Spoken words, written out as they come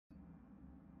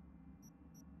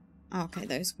Oh, okay,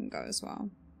 those can go as well.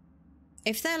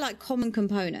 If they're like common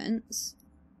components,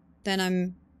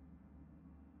 then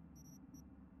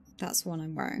that's one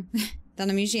I'm wearing. Then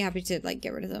I'm usually happy to like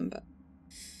get rid of them, but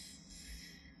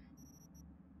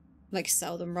like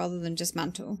sell them rather than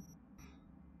dismantle.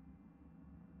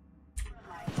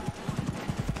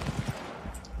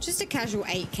 Just a casual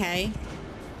 8K.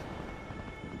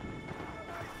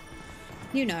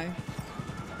 You know.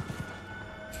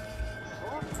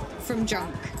 From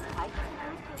junk.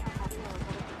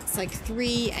 It's like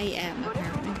 3 AM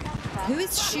apparently. Who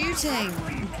is shooting?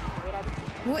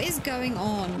 What is going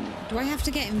on? Do I have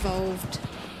to get involved?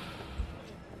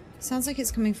 Sounds like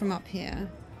it's coming from up here.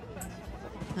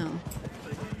 Oh.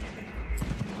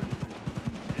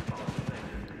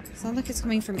 Sounds like it's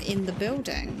coming from in the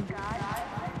building.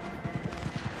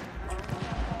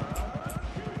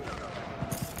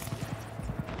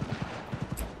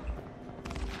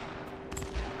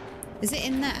 Is it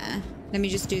in there? Let me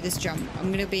just do this jump.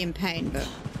 I'm gonna be in pain, but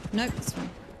nope, it's fine.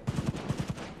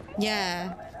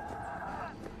 Yeah.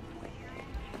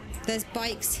 There's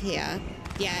bikes here.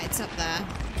 Yeah, it's up there.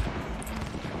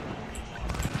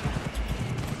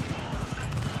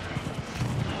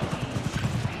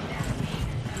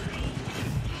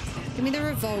 Give me the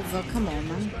revolver. Come on,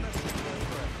 man.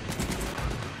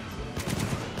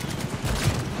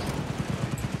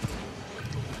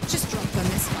 Just drop them,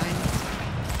 it's fine.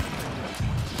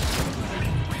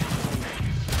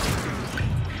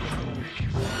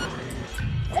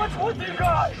 What's with you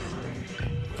guys?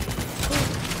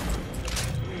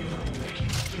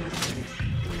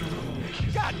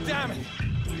 God damn it!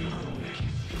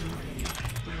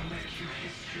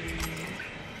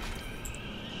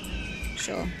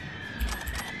 Sure.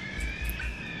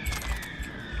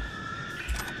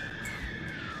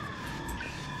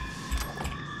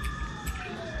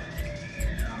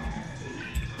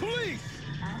 Police!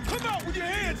 Come out with your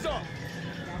hands up!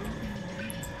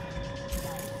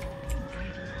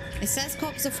 It says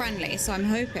cops are friendly, so I'm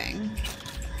hoping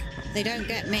they don't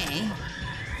get me.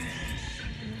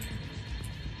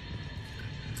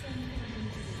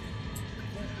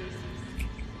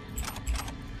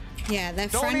 Yeah, they're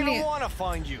friendly. Don't even want to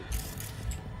find you.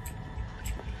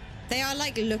 They are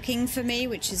like looking for me,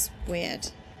 which is weird,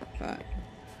 but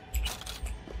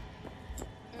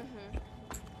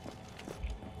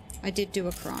I did do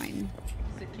a crime.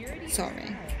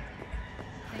 Sorry.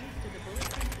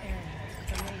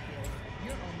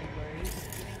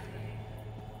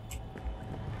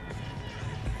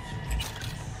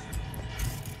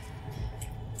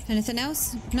 Anything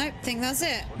else? Nope, think that's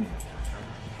it.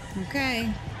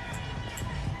 Okay.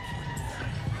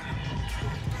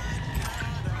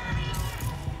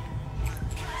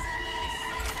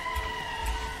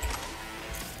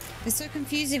 It's so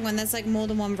confusing when there's like more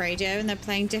than one radio and they're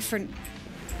playing different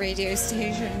radio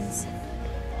stations.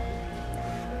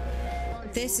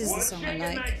 This is the song I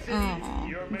like. Oh,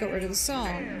 we got rid of the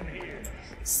song.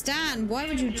 Stan, why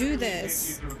would you do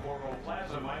this?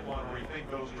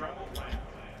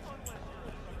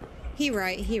 He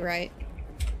right.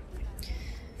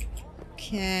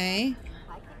 Okay.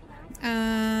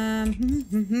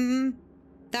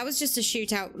 That was just a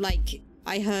shootout, like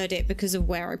I heard it because of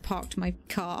where I parked my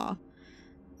car.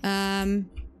 Okay,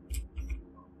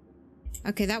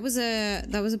 that was a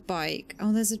bike.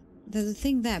 Oh, there's a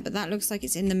thing there, but that looks like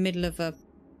it's in the middle of a...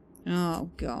 Oh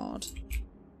god.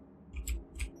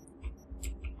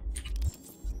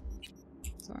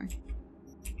 Sorry.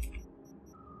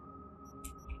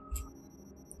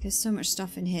 There's so much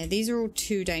stuff in here. These are all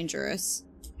too dangerous.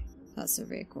 That's a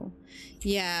vehicle.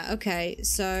 Yeah, okay,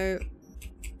 so...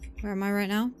 Where am I right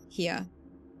now? Here.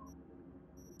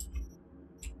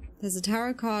 There's a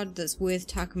tarot card that's with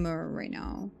Takamura right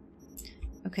now.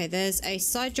 Okay, there's a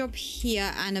side job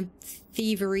here and a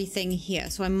thievery thing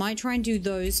here. So I might try and do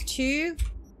those two.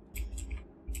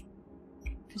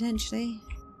 Potentially.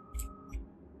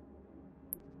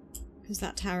 Because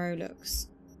that tarot looks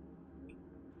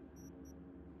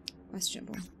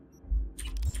questionable.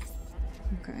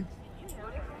 Okay.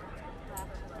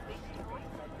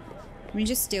 Let me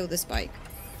just steal this bike.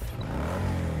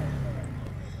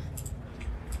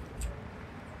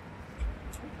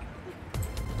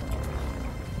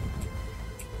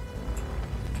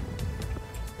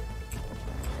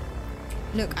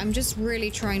 Look, I'm just really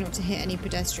trying not to hit any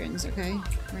pedestrians, okay?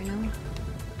 Right now.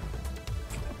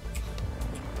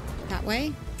 That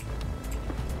way.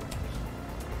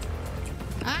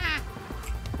 Ah!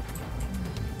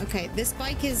 Okay, this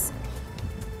bike is...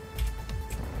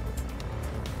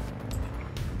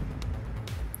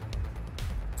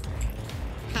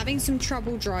 having some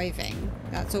trouble driving.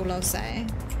 That's all I'll say.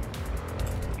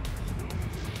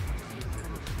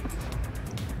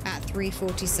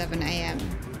 3:47 a.m.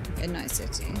 in Night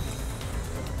City.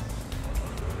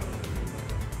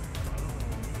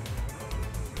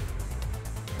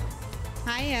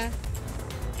 Hiya.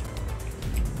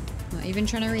 Not even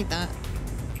trying to read that.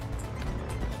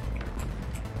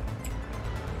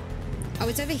 Oh,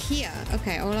 it's over here.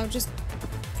 Okay, well, I'll just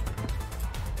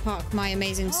park my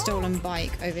amazing stolen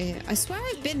bike over here. I swear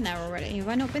I've been there already. Have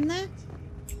I not been there?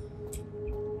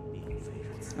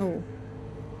 Oh.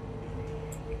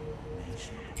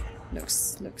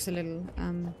 Looks a little,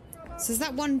 So there's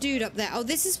that one dude up there. Oh,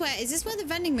 this is where, is this where the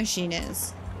vending machine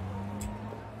is?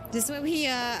 This is where we,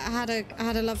 had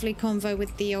a lovely convo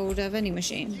with the old vending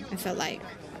machine, I felt like.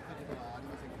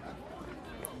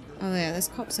 Oh yeah, there's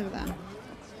cops over there.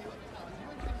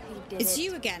 It's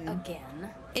you again.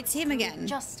 It's him again. We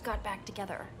just got back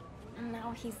together. And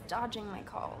now he's dodging my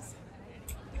calls.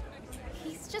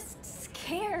 He's just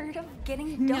scared of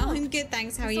getting dumped. No, I'm good,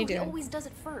 thanks. How are you doing? He always does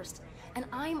it first. And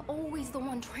I'm always the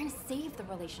one trying to save the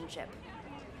relationship.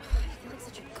 I feel like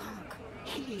such a gonk.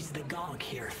 He's the gonk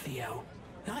here, Theo.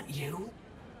 Not you.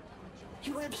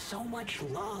 You have so much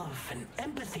love and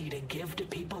empathy to give to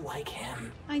people like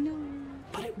him. I know.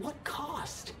 But at what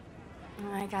cost?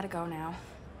 I gotta go now.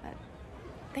 But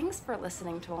thanks for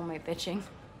listening to all my bitching.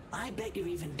 I bet you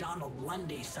even Donald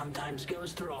Lundy sometimes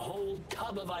goes through a whole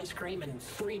tub of ice cream and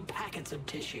 3 packets of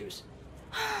tissues.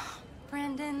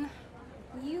 Brandon,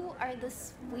 you are the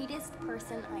sweetest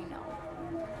person I know.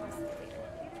 I'll see you later.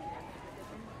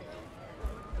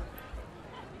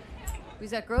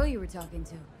 Who's that girl you were talking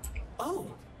to?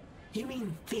 Oh, you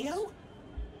mean Theo?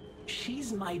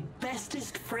 She's my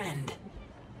bestest friend.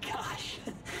 Gosh,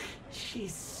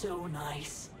 she's so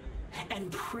nice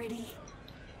and pretty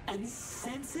and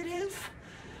sensitive.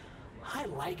 I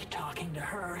like talking to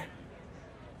her.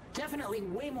 Definitely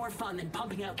way more fun than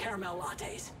pumping out caramel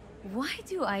lattes. Why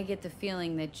do I get the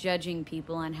feeling that judging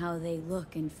people on how they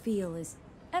look and feel is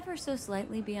ever so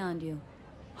slightly beyond you?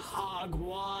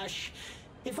 Hogwash.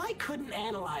 If I couldn't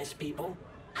analyze people,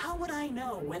 how would I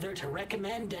know whether to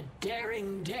recommend a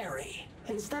daring dairy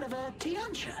instead of a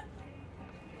Tiancha?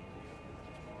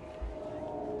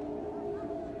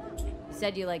 You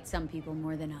said you liked some people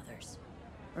more than others.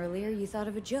 Earlier you thought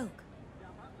of a joke.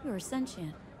 You're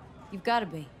sentient. You've got to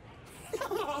be.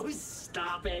 Oh,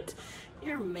 stop it.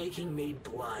 You're making me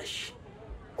blush.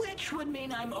 Which would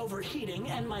mean I'm overheating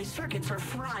and my circuits are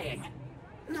frying.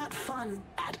 Not fun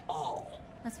at all.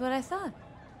 That's what I thought.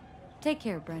 Take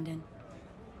care, Brendan.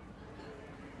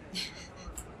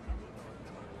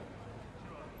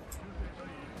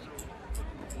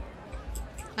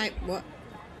 What?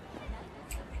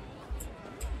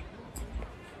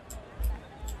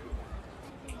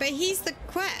 But he's the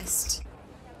quest.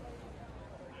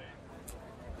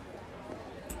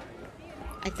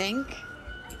 I think.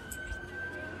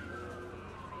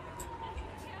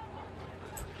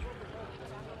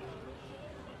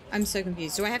 I'm so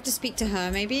confused. Do I have to speak to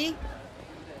her, maybe?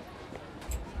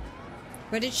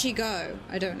 Where did she go?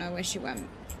 I don't know where she went.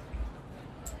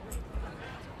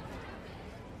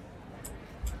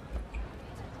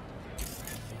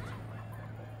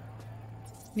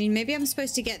 I mean, maybe I'm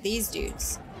supposed to get these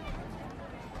dudes.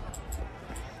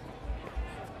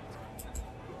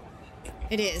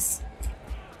 It is.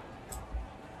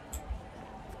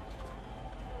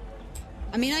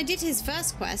 I mean, I did his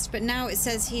first quest, but now it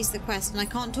says he's the quest and I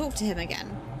can't talk to him again.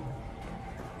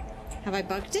 Have I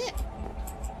bugged it?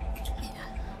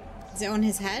 Is it on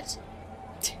his head?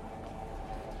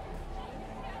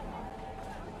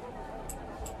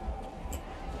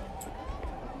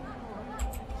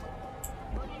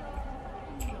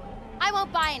 I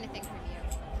won't buy anything from you.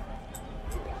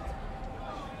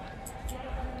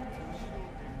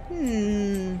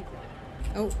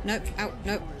 Oh, nope. Oh,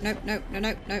 nope. Nope. Nope. No,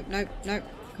 nope. Nope. Nope. Nope.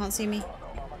 Can't see me.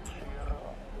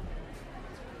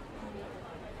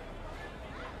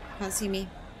 Can't see me.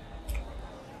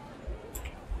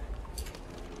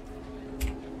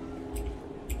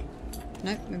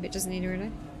 Nope. Maybe it doesn't need to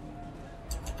reload.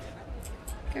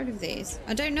 Get rid of these.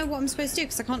 I don't know what I'm supposed to do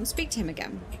because I can't speak to him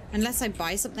again. Unless I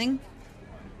buy something.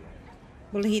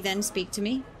 Will he then speak to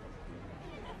me?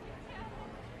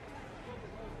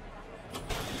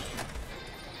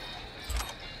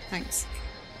 Thanks.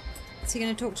 Is he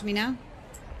going to talk to me now?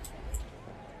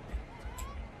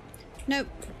 Nope.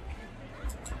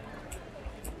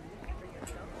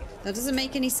 That doesn't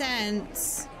make any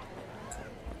sense.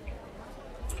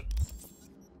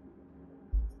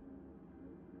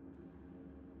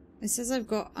 It says I've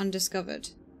got undiscovered.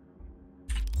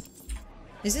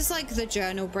 Is this like the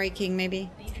journal breaking, maybe?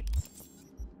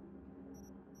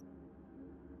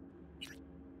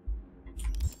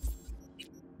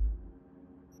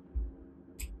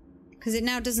 Because it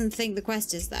now doesn't think the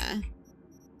quest is there.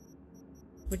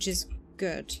 Which is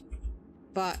good.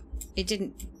 But it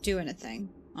didn't do anything.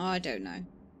 Oh, I don't know.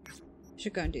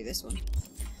 Should go and do this one.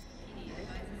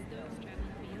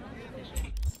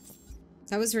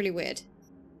 That was really weird.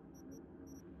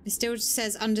 It still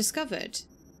says undiscovered.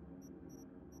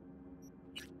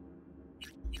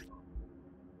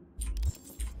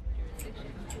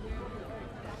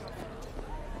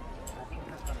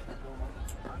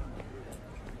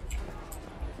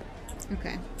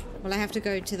 Okay. Well, I have to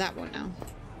go to that one now.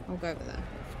 I'll go over there.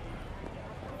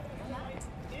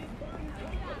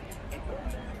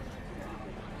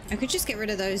 I could just get rid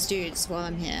of those dudes while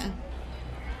I'm here.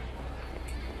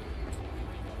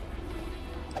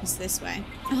 It's this way.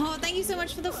 Oh, thank you so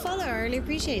much for the follow. I really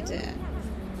appreciate it.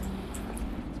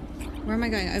 Where am I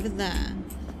going? Over there.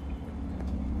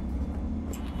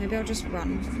 Maybe I'll just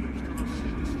run.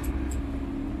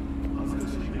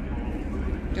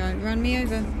 Don't run me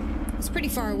over. It's pretty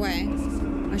far away.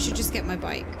 I should just get my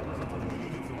bike.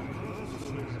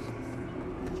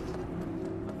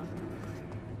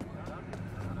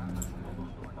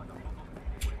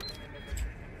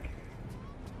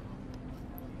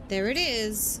 There it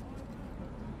is.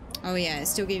 Oh yeah,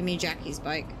 it's still giving me Jackie's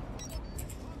bike.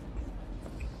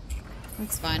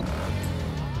 That's fine.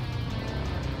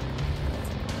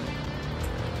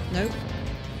 Nope.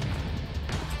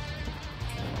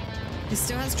 It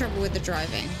still has trouble with the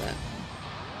driving, but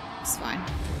it's fine.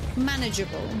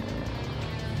 Manageable.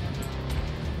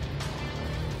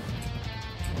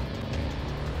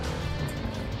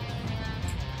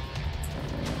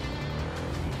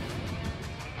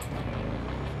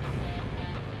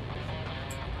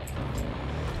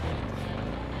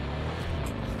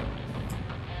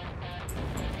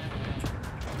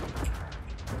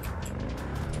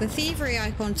 The thievery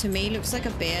icon to me looks like a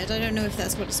beard. I don't know if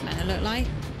that's what it's meant to look like.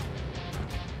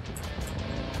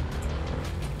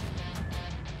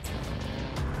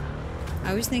 I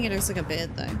always think it looks like a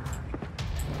beard though.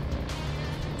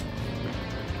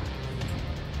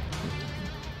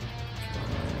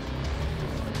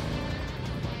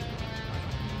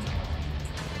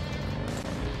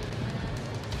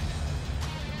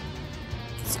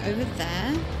 It's over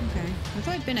there? Okay. I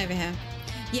thought I'd been over here.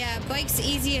 Yeah, bike's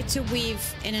easier to weave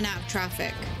in and out of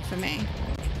traffic for me.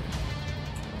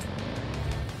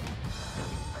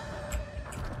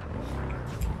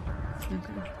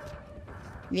 Okay.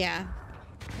 Yeah.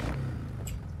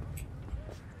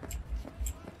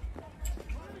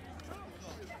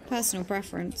 Personal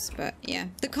preference, but yeah.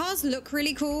 The cars look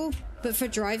really cool, but for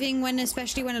driving,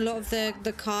 especially when a lot of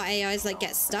the car AIs like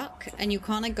get stuck and you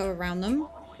can't like go around them.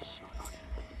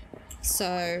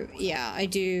 So yeah, I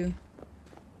do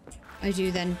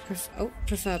then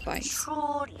prefer bikes.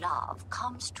 True love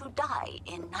comes to die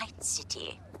in Night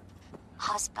City.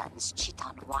 Husbands cheat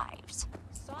on wives.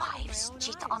 Wives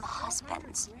cheat on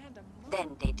husbands.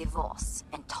 Then they divorce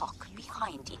and talk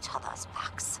behind each other's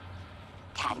backs.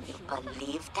 Can you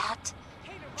believe that?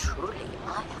 Truly,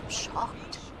 I am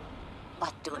shocked.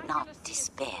 But do not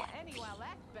despair, V.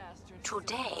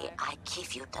 Today, I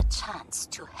give you the chance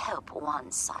to help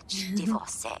one such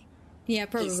divorcee. Yeah,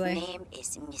 probably. His name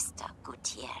is Mr.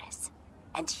 Gutierrez,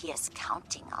 and he is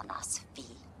counting on us, V.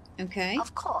 Okay.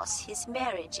 Of course, his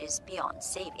marriage is beyond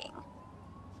saving.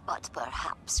 But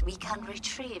perhaps we can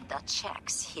retrieve the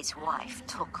checks his wife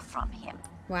took from him.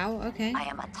 Wow, okay. I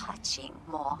am attaching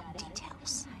more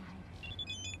details.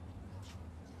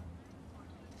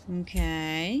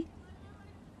 Okay.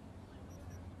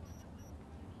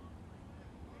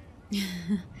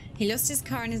 He lost his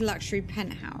car in his luxury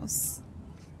penthouse.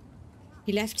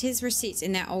 He left his receipts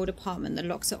in their old apartment. The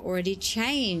locks are already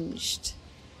changed.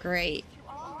 Great.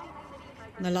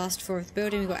 On the last floor of the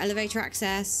building, we've got elevator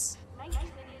access.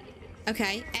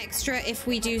 Okay, extra if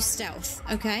we do stealth.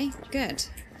 Okay, good.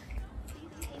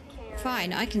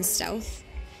 Fine, I can stealth.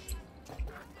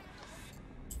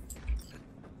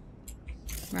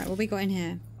 Right, what we got in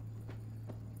here?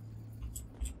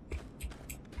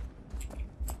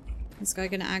 This guy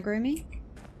gonna aggro me?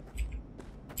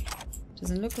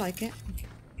 Doesn't look like it.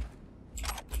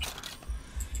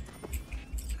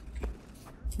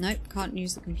 Nope, can't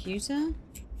use the computer.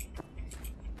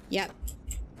 Yep.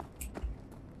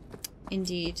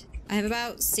 Indeed. I have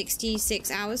about 66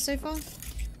 hours so far.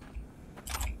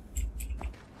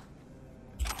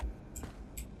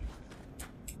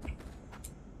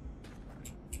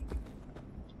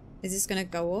 Is this gonna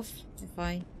go off if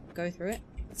I go through it?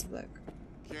 Let's have a look.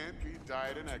 Can't be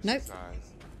diet and exercise. Nope.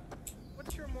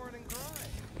 What's your morning grind?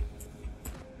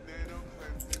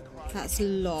 That's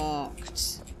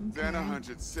locked. Then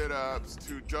 100 sit-ups,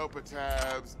 2 dopa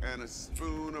tabs, and a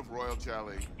spoon of royal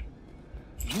jelly.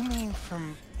 You mean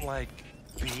from, like,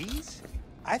 bees?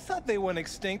 I thought they went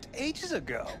extinct ages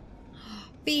ago.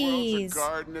 Bees. World's a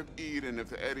Garden of Eden if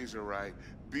the Eddies are right.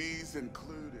 Bees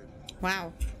included.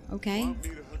 Wow. Okay. Want me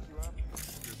to hook you up? Your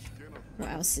skin will What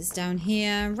else is down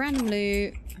here? Random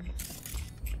loot.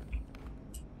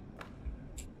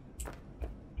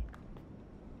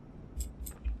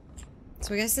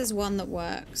 So I guess there's one that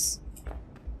works.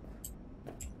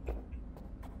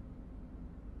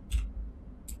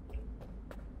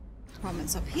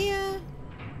 Apartments up here.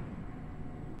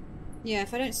 Yeah,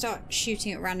 if I don't start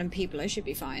shooting at random people, I should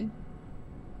be fine.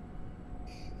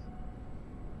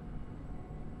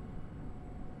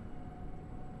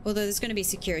 Although there's going to be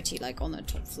security, like, on the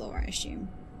top floor, I assume.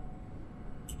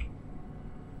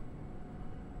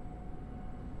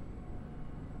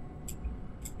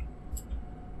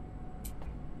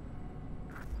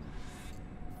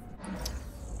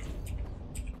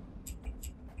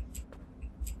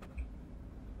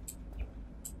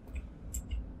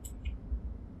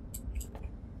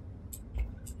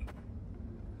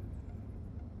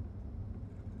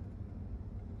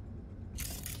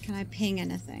 Can I ping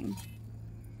anything?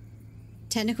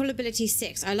 Technical ability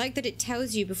 6. I like that it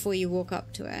tells you before you walk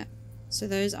up to it. So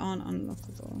those aren't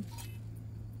unlockable.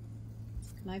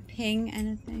 Can I ping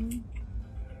anything?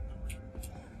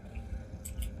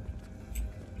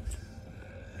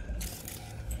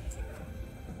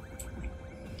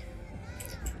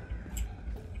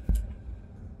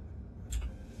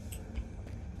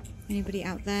 Anybody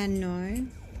out there? No.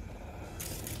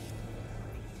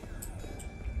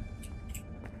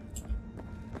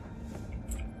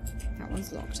 That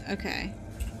one's locked. Okay.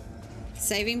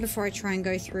 Saving before I try and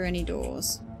go through any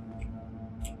doors.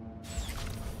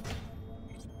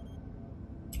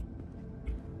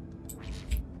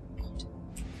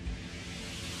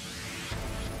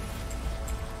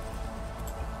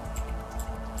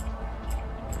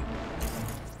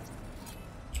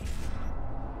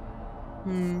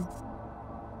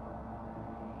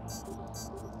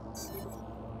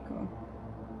 Cool.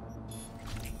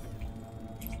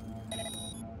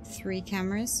 3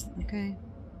 cameras. Okay.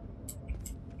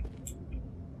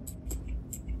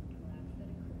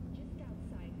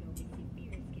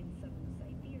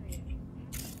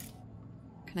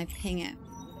 Can I ping it?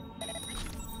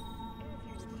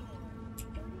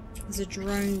 There's a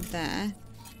drone there.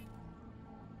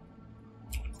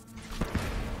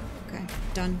 Okay,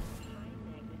 done.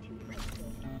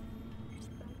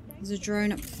 There's a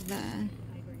drone up there,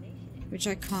 which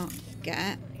I can't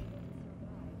get.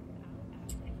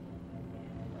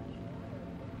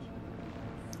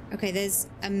 Okay, there's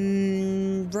a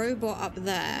robot up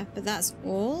there, but that's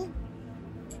all?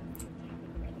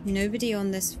 Nobody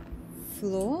on this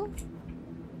floor?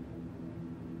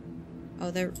 Oh,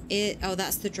 there is. Oh,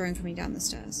 that's the drone coming down the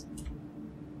stairs.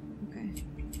 Okay.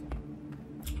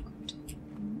 God,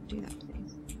 don't do that,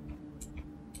 please.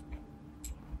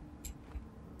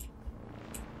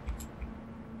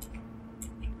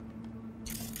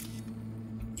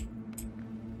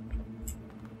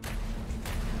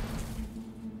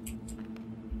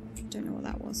 Don't know what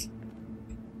that was.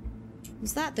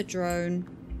 Was that the drone?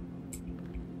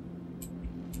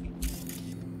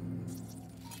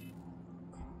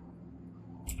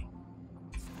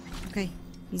 Okay,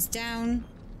 he's down.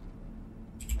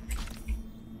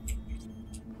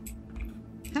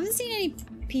 Haven't seen any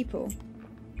people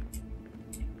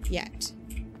yet.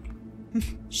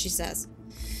 She says.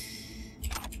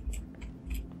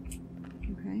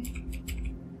 Okay.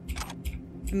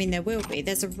 I mean, there will be.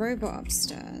 There's a robot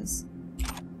upstairs.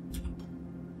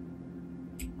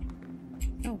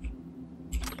 Oh.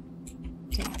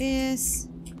 Take this.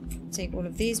 Take all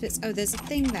of these bits. Oh, there's a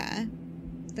thing there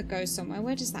that goes somewhere.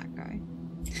 Where does that go?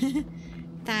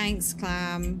 Thanks,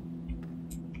 Clam.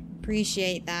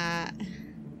 Appreciate that.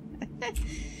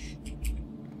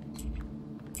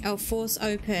 Oh, force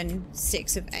open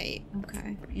 6 of 8.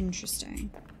 Okay, interesting.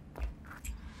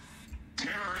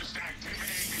 Terrorist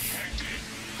activity detected.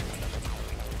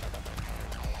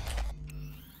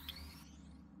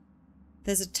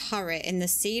 There's a turret in the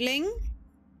ceiling.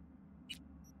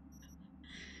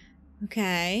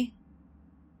 Okay.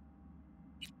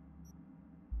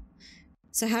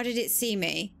 So how did it see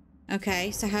me?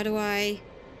 Okay, so how do I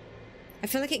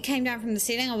feel like it came down from the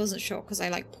ceiling. I wasn't sure because I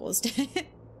like paused it.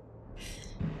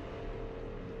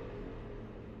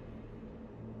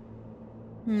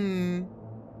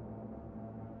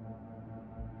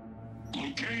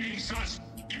 Locating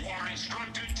suspect. You are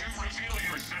instructed to reveal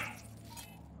yourself.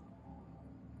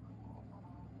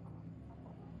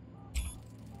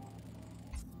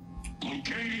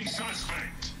 Locating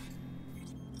suspect.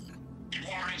 You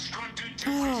are instructed to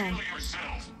reveal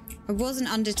yourself. I wasn't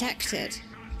undetected.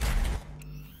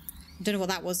 Don't know what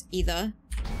that was either.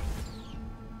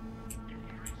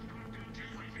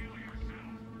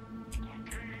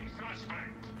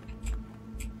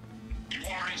 You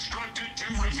are instructed to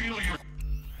reveal your...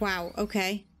 Wow,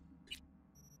 okay.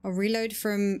 I'll reload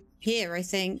from here, I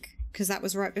think, because that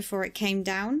was right before it came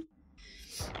down.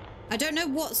 I don't know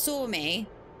what saw me.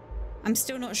 I'm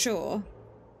still not sure.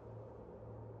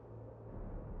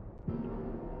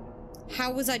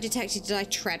 How was I detected? Did I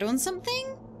tread on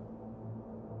something?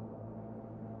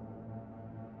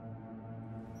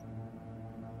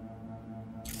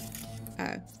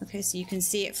 Oh, okay, so you can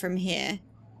see it from here.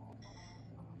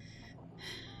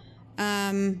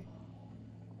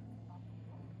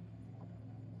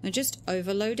 I just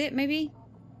overload it, maybe?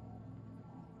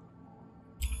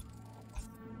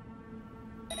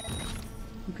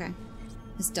 Okay,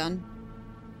 it's done.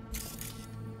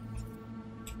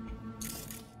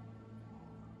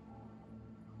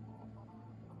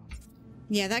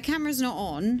 Yeah, that camera's not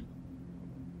on.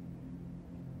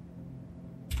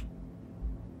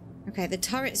 Okay, the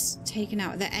turret's taken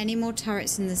out. Are there any more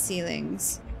turrets in the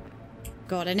ceilings?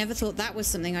 God, I never thought that was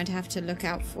something I'd have to look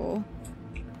out for.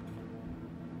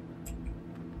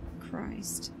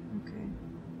 Christ. Okay.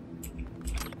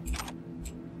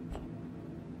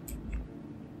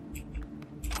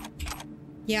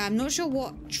 Yeah, I'm not sure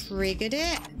what triggered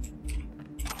it.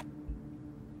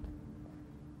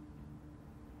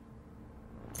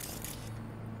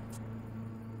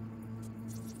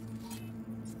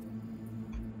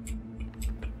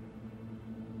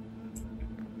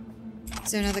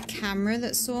 Is there another camera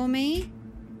that saw me?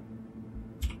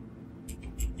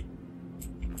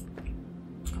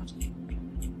 God.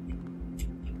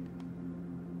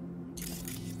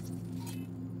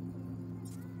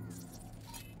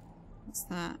 What's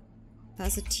that?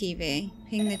 That's a TV.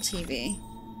 Ping the TV.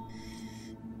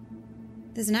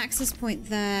 There's an access point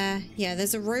there. Yeah,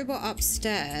 there's a robot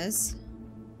upstairs.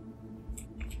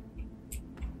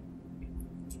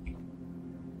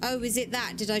 Oh, is it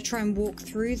that? Did I try and walk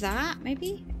through that,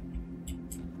 maybe?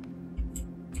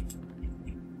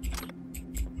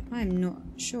 I'm not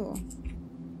sure.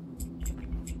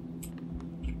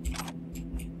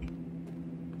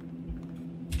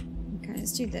 Okay,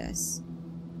 let's do this.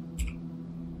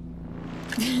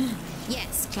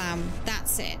 Yes, clown.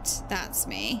 That's it. That's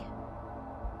me.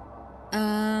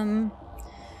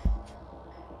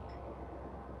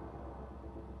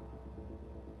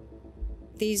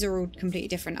 These are all completely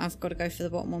different. I've got to go for the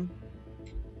bottom one.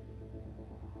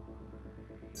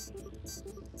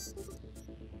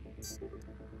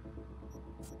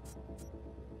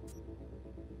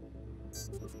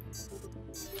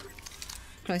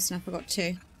 Close enough. I got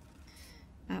 2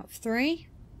 out of 3.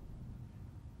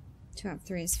 2 out of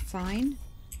 3 is fine.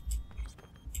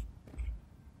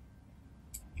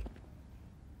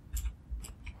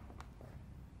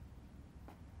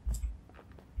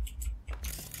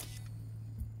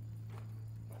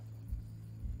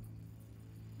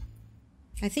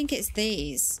 I think it's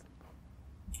these.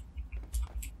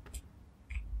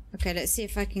 Okay, let's see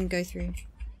if I can go through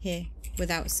here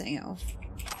without setting it off.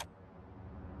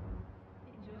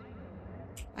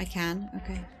 I can,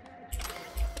 okay.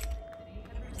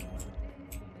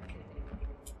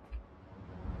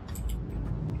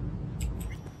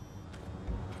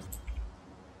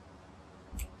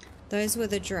 Those were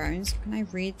the drones. Can I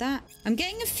read that? I'm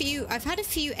getting a few... I've had a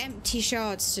few empty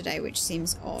shards today, which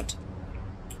seems odd.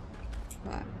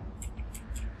 What?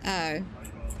 Oh.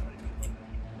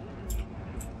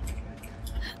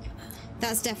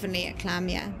 That's definitely a clam,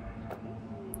 yeah.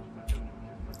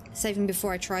 Saving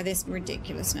before I try this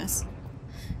ridiculousness.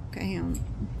 Okay, hang on.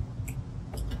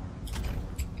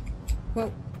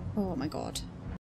 Whoa. Oh my god.